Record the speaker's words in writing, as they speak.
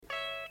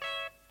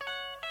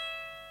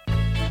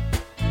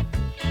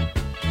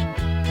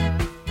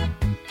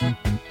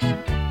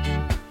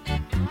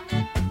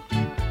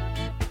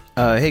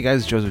Hey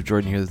guys, Joseph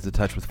Jordan here. This is the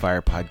Touch with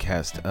Fire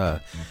podcast.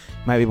 You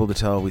might be able to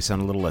tell we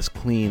sound a little less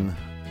clean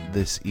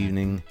this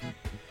evening.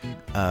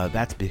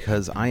 That's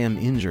because I am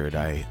injured.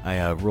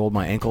 I rolled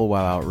my ankle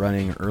while out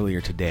running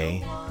earlier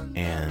today,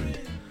 and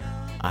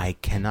I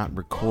cannot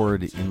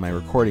record in my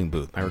recording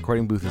booth. My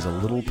recording booth is a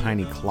little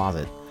tiny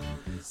closet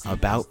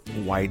about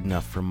wide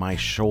enough for my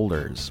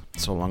shoulders,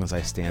 so long as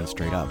I stand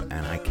straight up,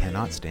 and I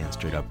cannot stand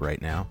straight up right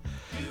now.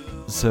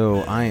 So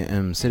I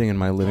am sitting in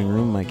my living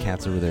room. My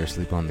cat's over there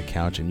asleep on the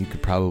couch, and you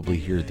could probably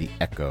hear the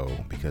echo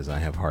because I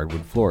have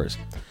hardwood floors.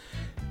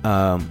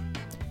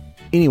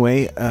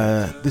 Anyway,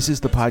 this is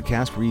the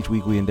podcast where each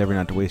week we endeavor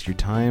not to waste your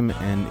time,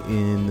 and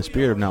in the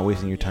spirit of not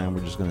wasting your time, we're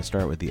just going to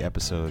start with the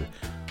episode,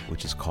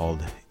 which is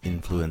called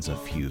Influenza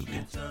Fugue.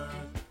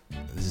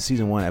 This is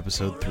Season 1,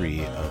 Episode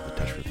 3 of the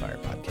Touch with Fire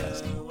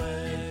podcast.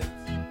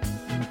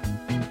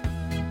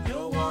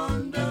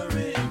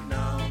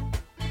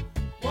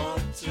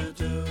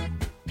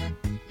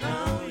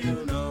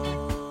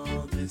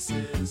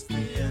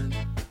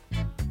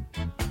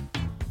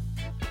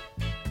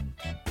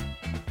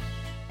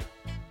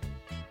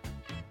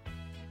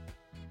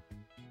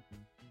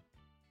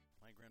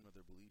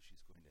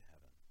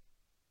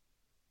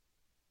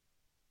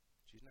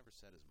 She's never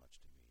said as much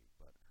to me,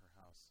 but her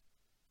house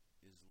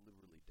is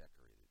liberally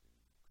decorated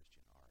in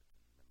Christian art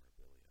and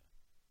memorabilia,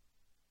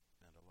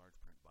 and a large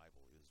print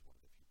Bible is one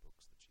of the few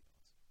books that she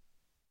owns.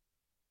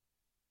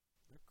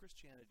 Her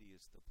Christianity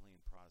is the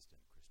plain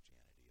Protestant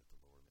Christianity of the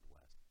lower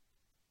Midwest,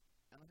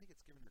 and I think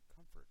it's given her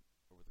comfort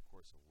over the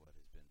course of what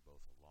has been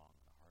both a long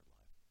and a hard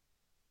life.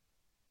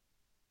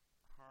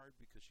 Hard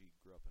because she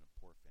grew up in a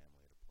poor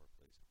family at a poor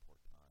place at a poor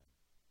time.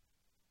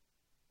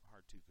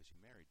 Hard too because she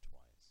married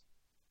twice,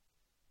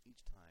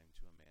 each time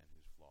to a man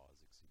whose flaws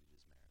exceeded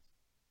his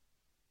merits.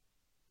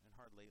 And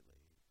hard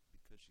lately,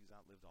 because she's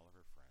outlived all of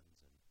her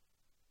friends and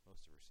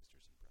most of her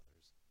sisters and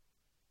brothers,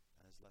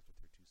 and is left with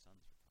her two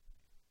sons for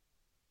company.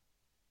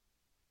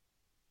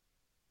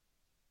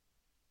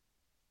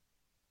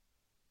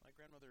 My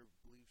grandmother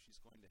believes she's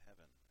going to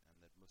heaven,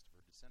 and that most of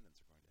her descendants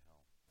are going to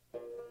hell.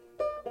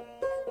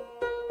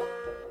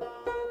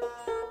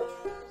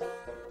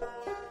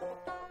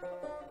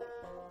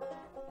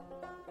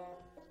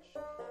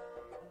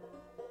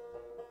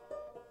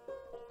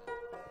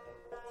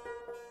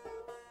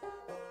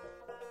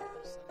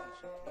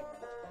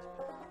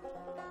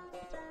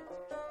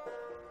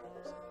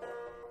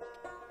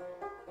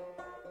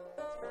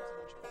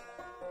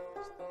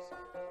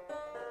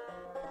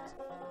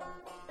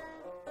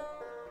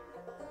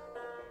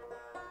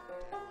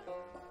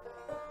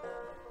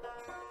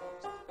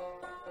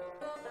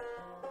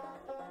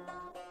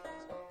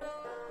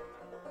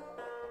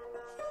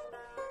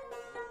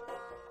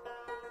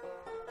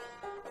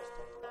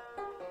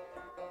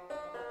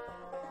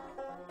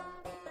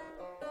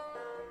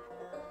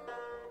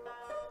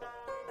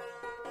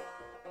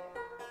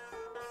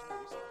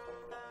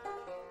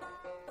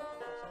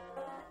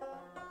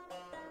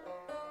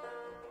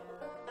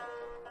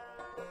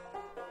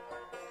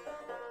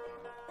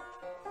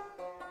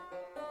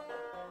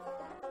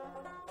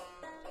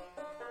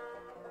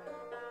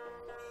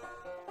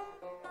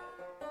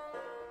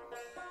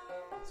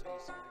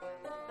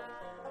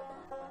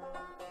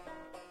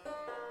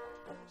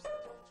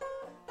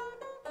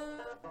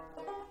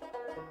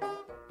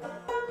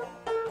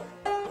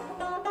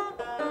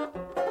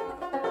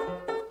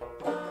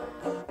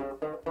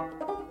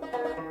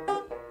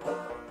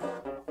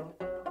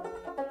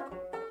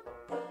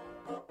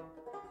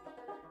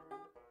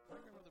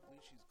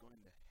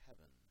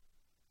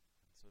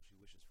 She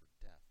wishes for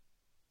death.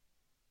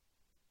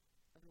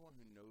 Everyone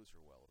who knows her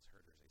well has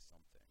heard her say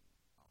something,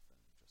 often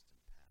just in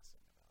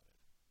passing, about it.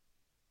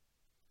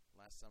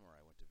 Last summer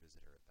I went to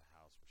visit her at the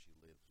house where she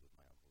lives with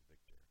my Uncle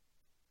Victor,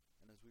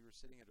 and as we were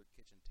sitting at her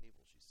kitchen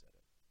table she said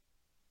it.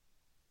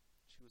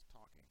 She was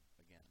talking,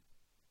 again,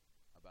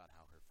 about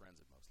how her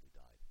friends had mostly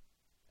died,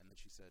 and then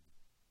she said,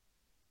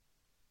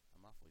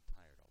 "I'm awfully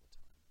tired all the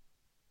time.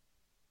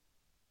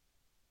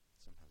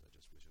 Sometimes I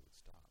just wish it would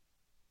stop."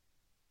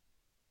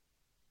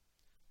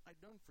 I'd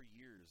known for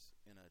years,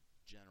 in a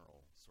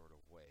general sort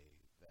of way,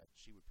 that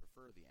she would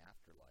prefer the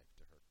afterlife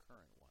to her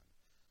current one,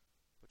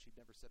 but she'd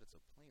never said it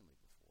so plainly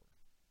before.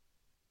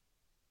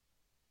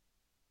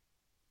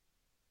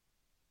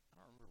 I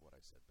don't remember what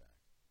I said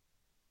back,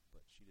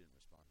 but she didn't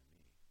respond to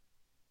me.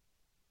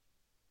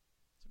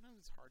 Sometimes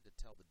it's hard to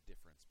tell the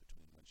difference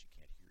between when she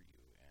can't hear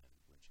you and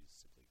when she's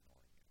simply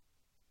ignoring you.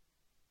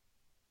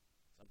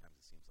 Sometimes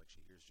it seems like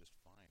she hears just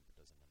fine but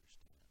doesn't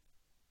understand.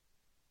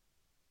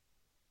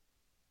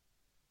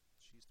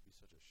 She used to be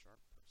such a sharp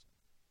person.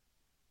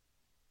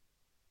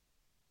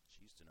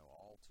 She used to know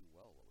all too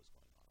well what was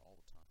going on all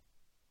the time.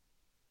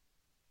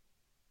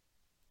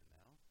 And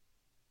now?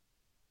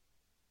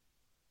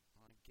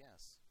 Well, I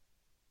guess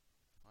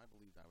I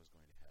believed I was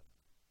going to heaven,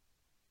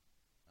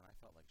 and I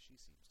felt like she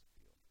seems to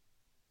feel.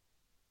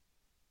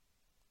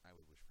 I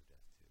would wish for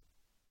death too.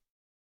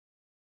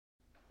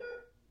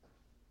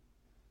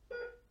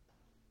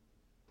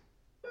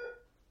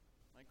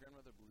 My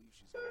grandmother believes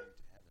she's going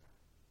to heaven,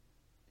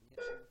 and yet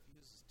she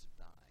refuses to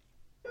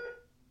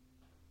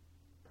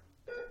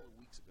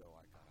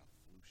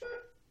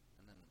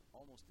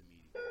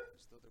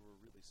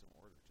immediately some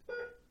order to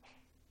the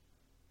neighbors.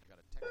 I got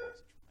a text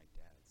message from my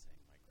dad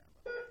saying my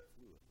grandmother had the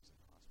flu and was in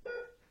the hospital.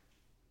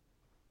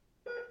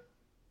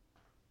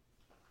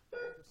 I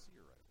had to go see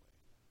her right away.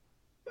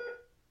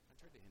 I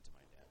tried to hint to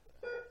my dad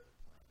that I had other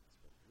plans,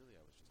 but really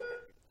I was just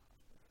afraid of the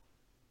hospital.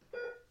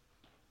 But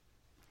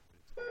it took me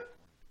this morning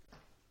to go.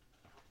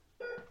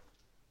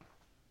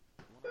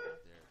 When I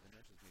got there, the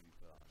nurses made me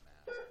put on a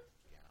mask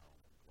and gown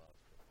and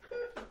gloves before I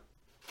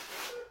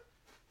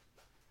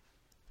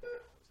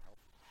was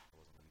healthy. I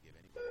wasn't going to give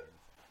anybody anything.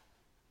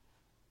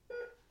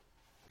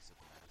 They said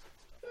the mask and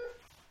stuff was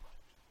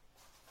protection.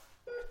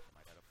 I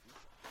might have a flu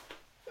shot.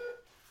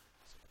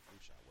 So the flu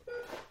shot wouldn't be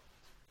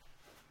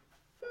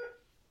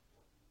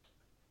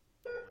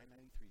my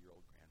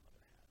 93-year-old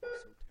grandmother had was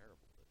so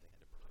terrible that they had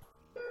to protect me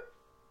from her.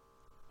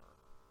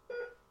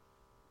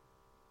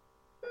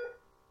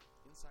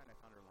 Inside, I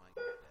found her lying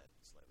in bed,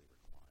 slightly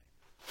reclined.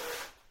 She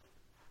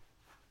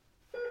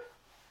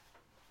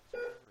was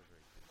never a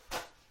very big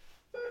person.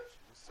 She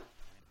was so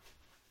tiny,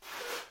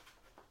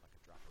 like a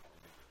drop of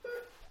vinegar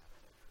in a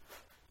bathtub.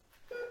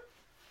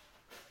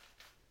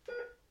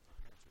 My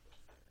parents were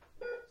both there, sitting by her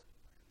bed.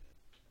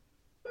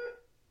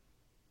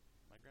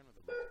 My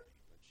grandmother looked at me,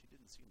 but she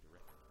didn't seem to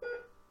recognize me.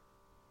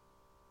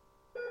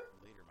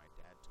 Later, my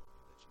dad told me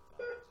that she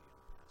thought I was a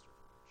young pastor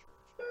from her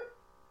church.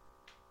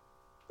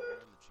 I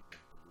learned that she'd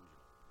been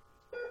delusional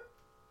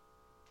previously.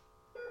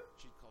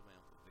 She'd called my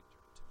Uncle Victor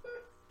to me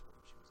and told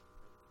him she was in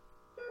prison.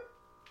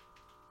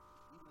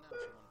 Even now,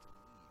 she wanted to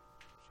leave,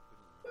 but she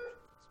couldn't remember she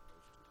wasn't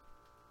supposed to.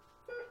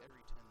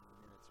 Every 10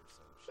 minutes or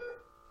so, she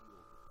would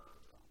feel the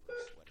bucket off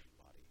her sweating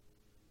body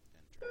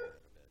and turn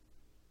out of bed.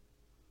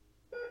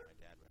 My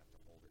dad would have to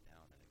hold her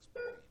down and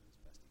explain as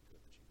best he could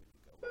that she couldn't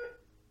go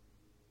anywhere.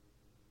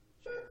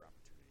 She had her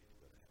opportunity to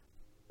go to heaven.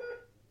 The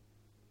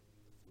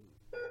flu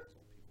kills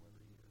old people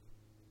every year.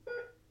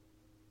 All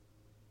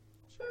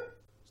she wanted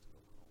was to go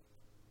home.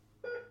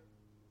 My grandmother tried to get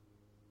me into heaven in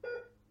her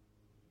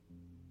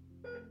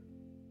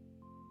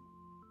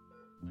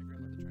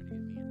own way.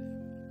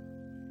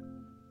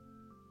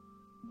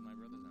 When my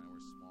brothers and I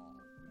were small,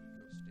 we would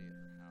go stay at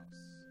her house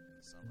in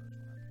the summers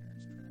when our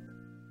parents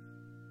traveled.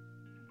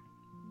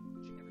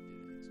 She never did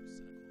anything so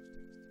cynical as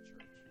take us to church.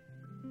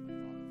 My father,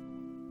 for one,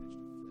 would have pitched a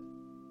fit.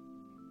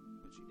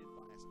 But she did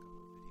buy us a couple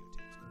of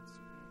videotapes called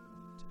Super Bowl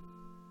 1 and 2.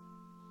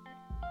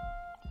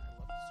 I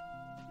love the Super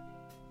Bowl.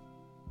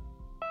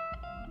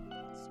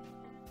 The Super Bowl,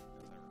 as I remember it,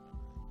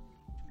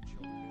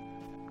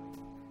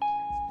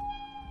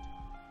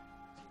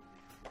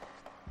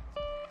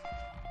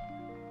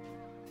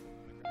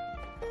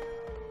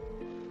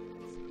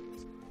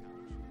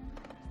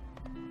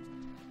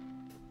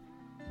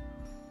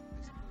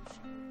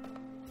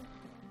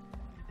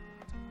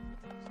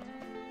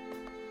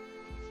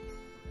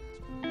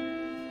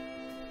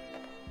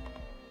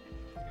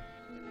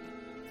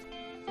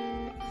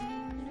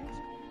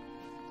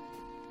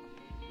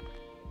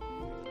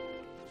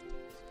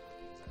 children in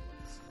a pet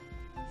racing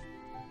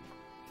car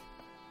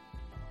transported into a town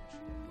so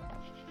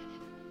that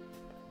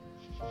they could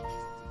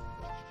witness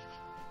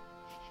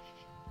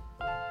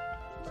the lines.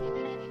 My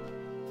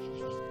grandmother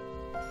would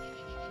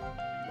sit on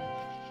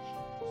the couch and watch the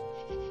TV. I suppose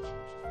she would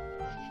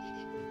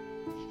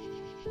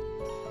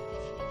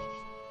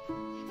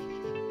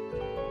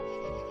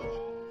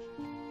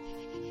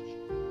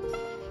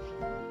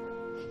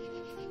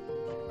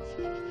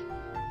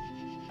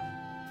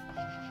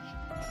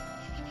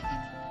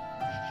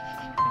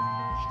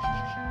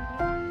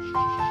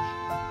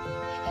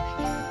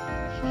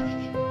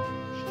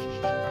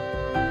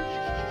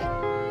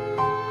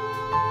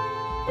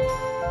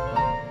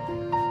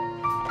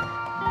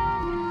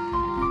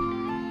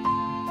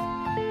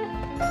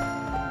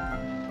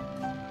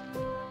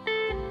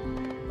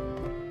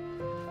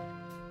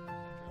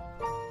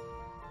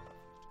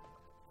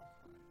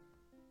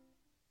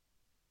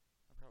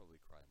go over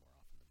the Bible and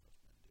tell me the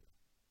truth.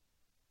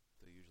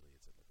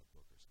 She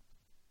would ask me.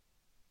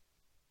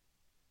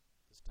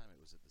 This time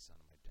it was at the sound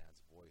of my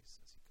dad's voice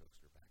as he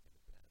coaxed her back into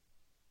bed.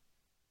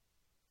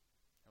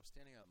 I was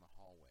standing out in the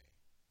hallway,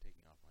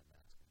 taking off my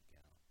mask and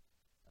gown,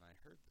 and I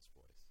heard this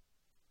voice,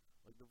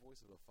 like the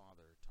voice of a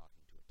father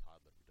talking to a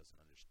toddler who doesn't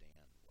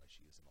understand why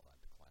she isn't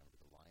allowed to climb into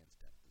the lion's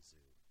den at the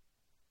zoo.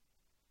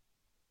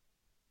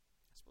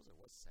 I suppose I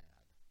was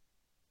sad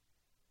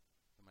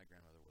that my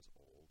grandmother was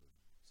old and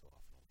so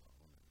often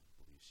alone and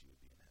believed she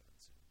would be in heaven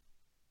soon.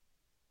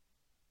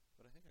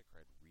 But I think I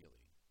cried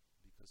really,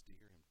 because to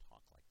hear him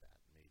talk like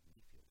that made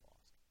me feel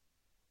lost,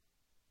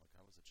 like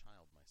I was a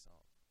child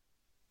myself,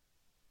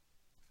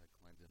 like I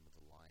climbed in with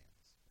the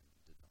lions and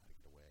didn't know how to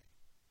get away.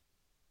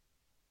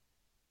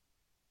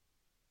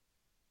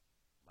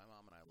 My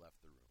mom and I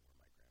left the room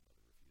where my grandmother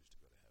refused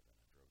to go to heaven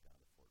and drove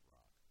down to Fort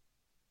Rock.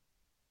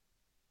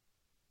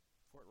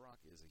 Fort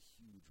Rock is a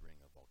huge ring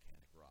of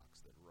volcanic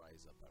rocks that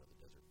rise up out of the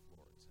desert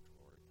floor in Central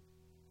Oregon,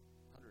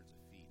 hundreds of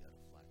feet out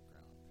of flat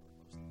ground toward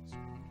mostly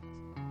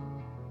scrubland. It's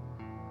the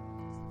kind of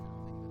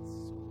thing that's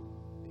so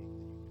big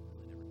that you can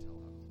really never tell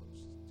how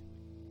close to it you are.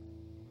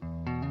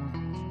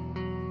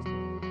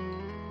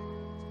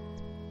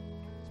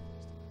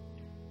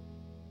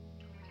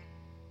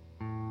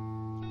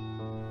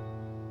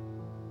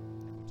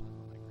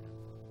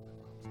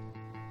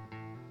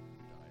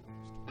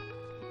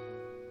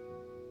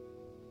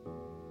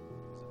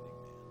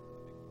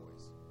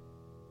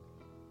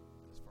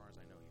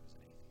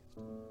 He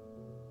didn't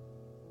believe he was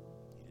going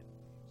to heaven.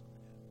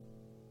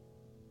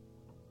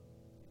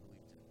 He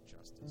believed in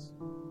justice,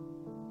 the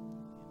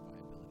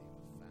inviolability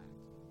of fact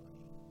and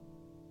money.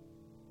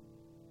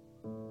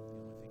 The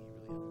only thing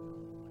he really had in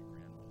common with my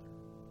grandmother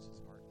was his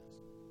hardness.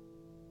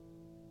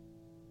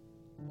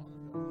 Long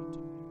ago, he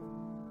took me over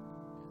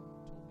and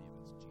told me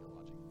of its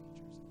geologic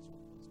features in his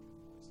old Western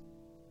voice.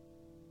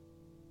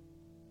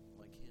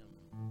 Like him,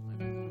 I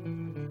believe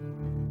in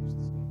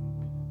ghosts.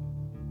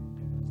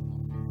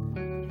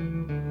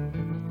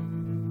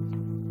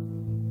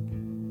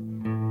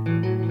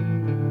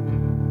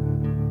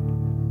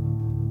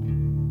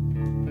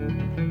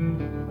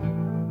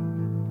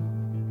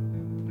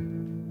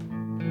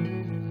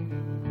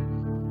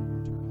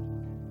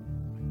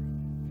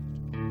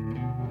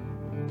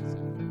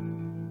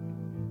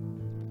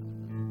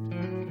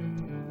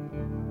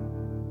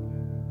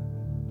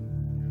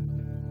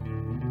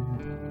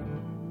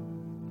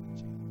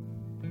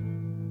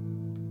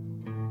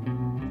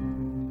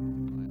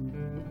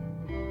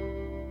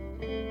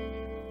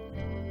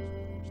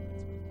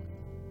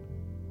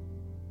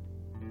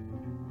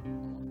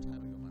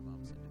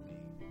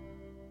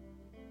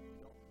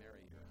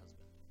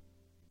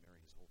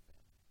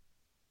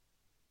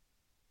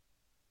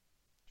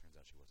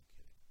 She wasn't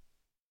kidding.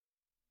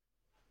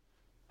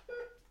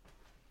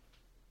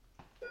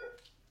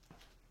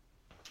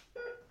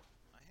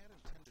 I had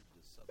intended to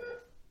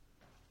submit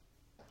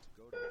to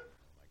go to the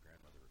funeral. My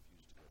grandmother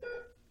refused to go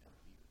to and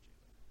meet her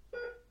jailer.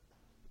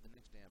 But the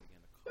next day I began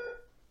to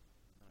cough,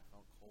 and then I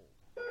felt cold.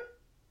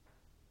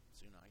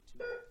 Soon I too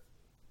had the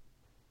flu.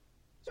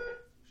 This was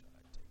the flu shot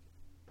I'd taken.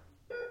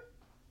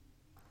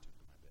 I took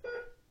to my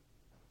bed.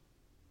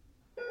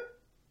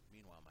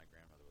 Meanwhile, my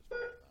grandmother was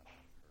very loud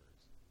with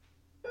hers.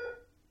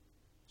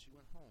 She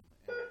went home,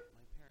 and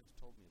my parents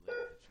told me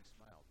later that she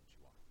smiled when she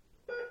walked through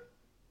the door.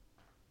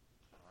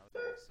 While I was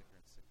getting sicker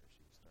and sicker,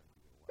 she was starting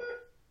to go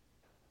well.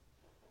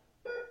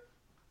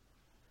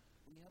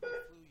 When you have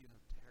the flu, you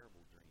have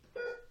terrible dreams.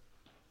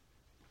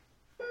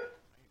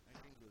 I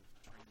dreamed of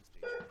train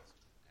stations,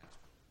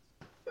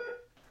 asteroids.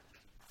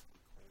 It was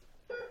really cold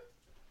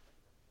there.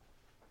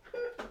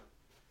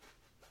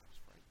 I was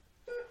frightened.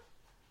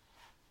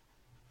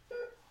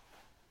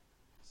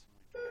 I see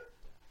my dream of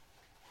death.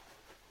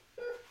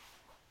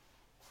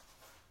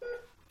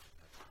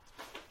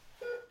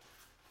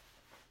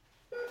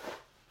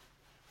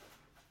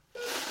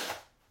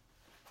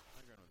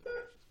 My grandmother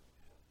believes she's going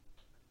to heaven,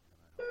 and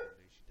I hope one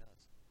day she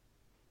does.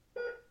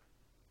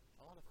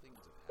 A lot of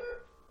things have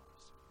happened in the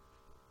last year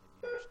that made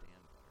me understand better the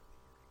yearning for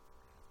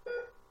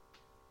heaven,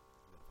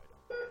 even if I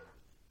don't believe in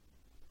it more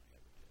than I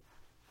ever did.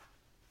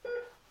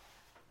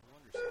 I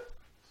wonder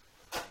sometimes if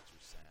it makes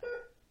her sad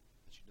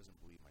that she doesn't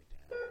believe my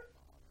dad or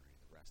mom or any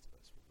of the rest of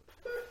us will go to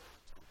heaven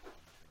until we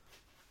think.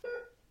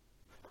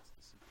 That's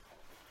the secret.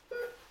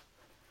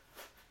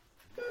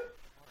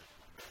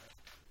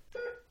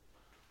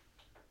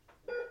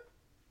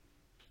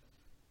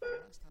 The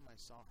last time I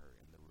saw her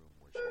in the room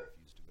where she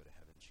refused to go to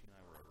heaven, she and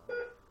I were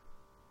alone.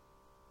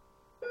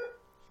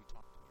 She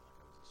talked to me like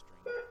I was a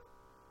stranger,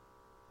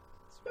 and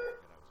then soon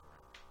forgot I was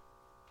around.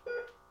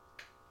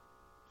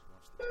 She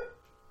watched the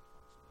television on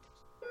Fox News,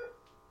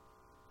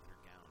 and her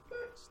gown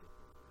began to slip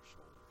over her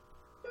shoulder into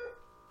her lap.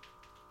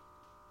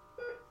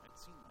 I'd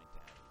seen my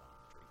dad and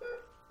mom drape the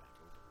gown back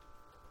over her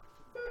before, but I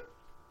couldn't believe it.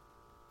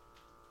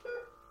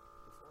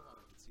 Before long,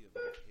 I could see a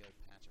very pale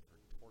patch of her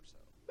torso,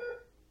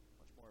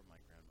 much more of my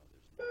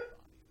grandmother's nude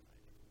body than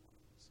I'd ever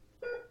wanted to see.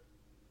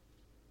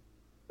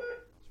 I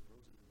was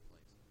frozen in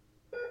place,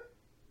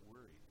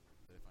 worried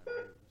that if I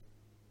moved,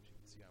 she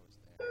could see I was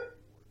there and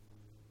be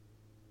mortified.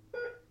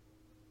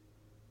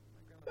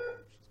 My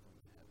grandmother knows she's going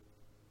to heaven.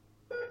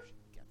 If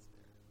she gets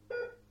there,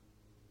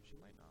 she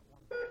might not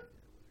want to be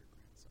there with her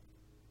grandson.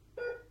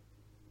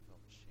 I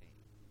felt shame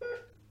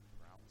and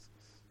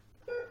paralysis.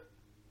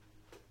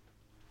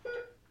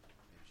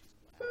 Maybe she's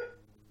glad.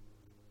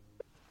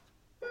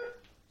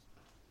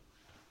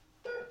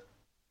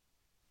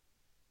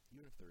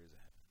 Even if there is a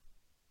heaven,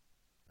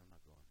 I'm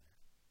not going there.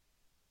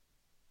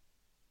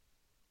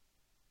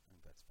 I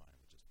think that's fine.